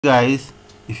Guys,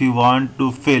 if you want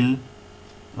to fill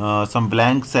some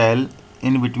blank cell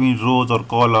in between rows or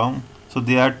column, so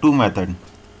there are two methods.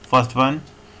 First one,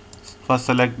 first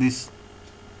select this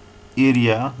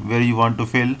area where you want to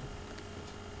fill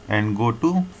and go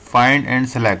to find and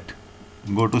select.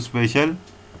 Go to special,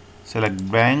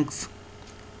 select blanks.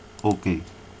 Okay,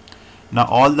 now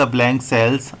all the blank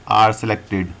cells are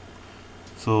selected.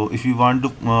 So if you want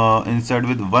to insert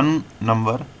with one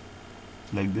number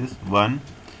like this 1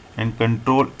 and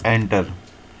control enter,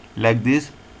 like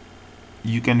this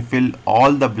you can fill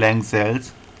all the blank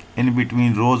cells in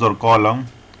between rows or column.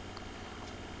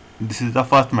 This is the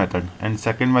first method, and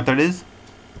second method is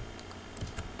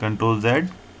control Z,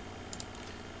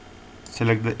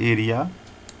 select the area,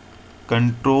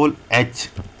 control H.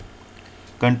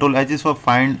 Control H is for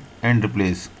find and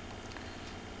replace.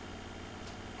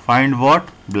 Find what?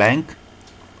 Blank.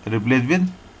 Replace with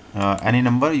any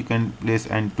number. You can place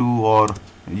n2 or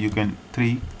you can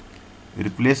 3.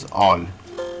 Replace all.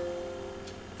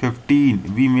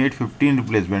 15. We made 15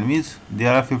 replacement, means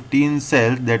there are 15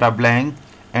 cells that are blank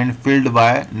and filled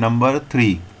by number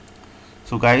 3.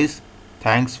 So guys,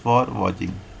 thanks for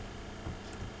watching.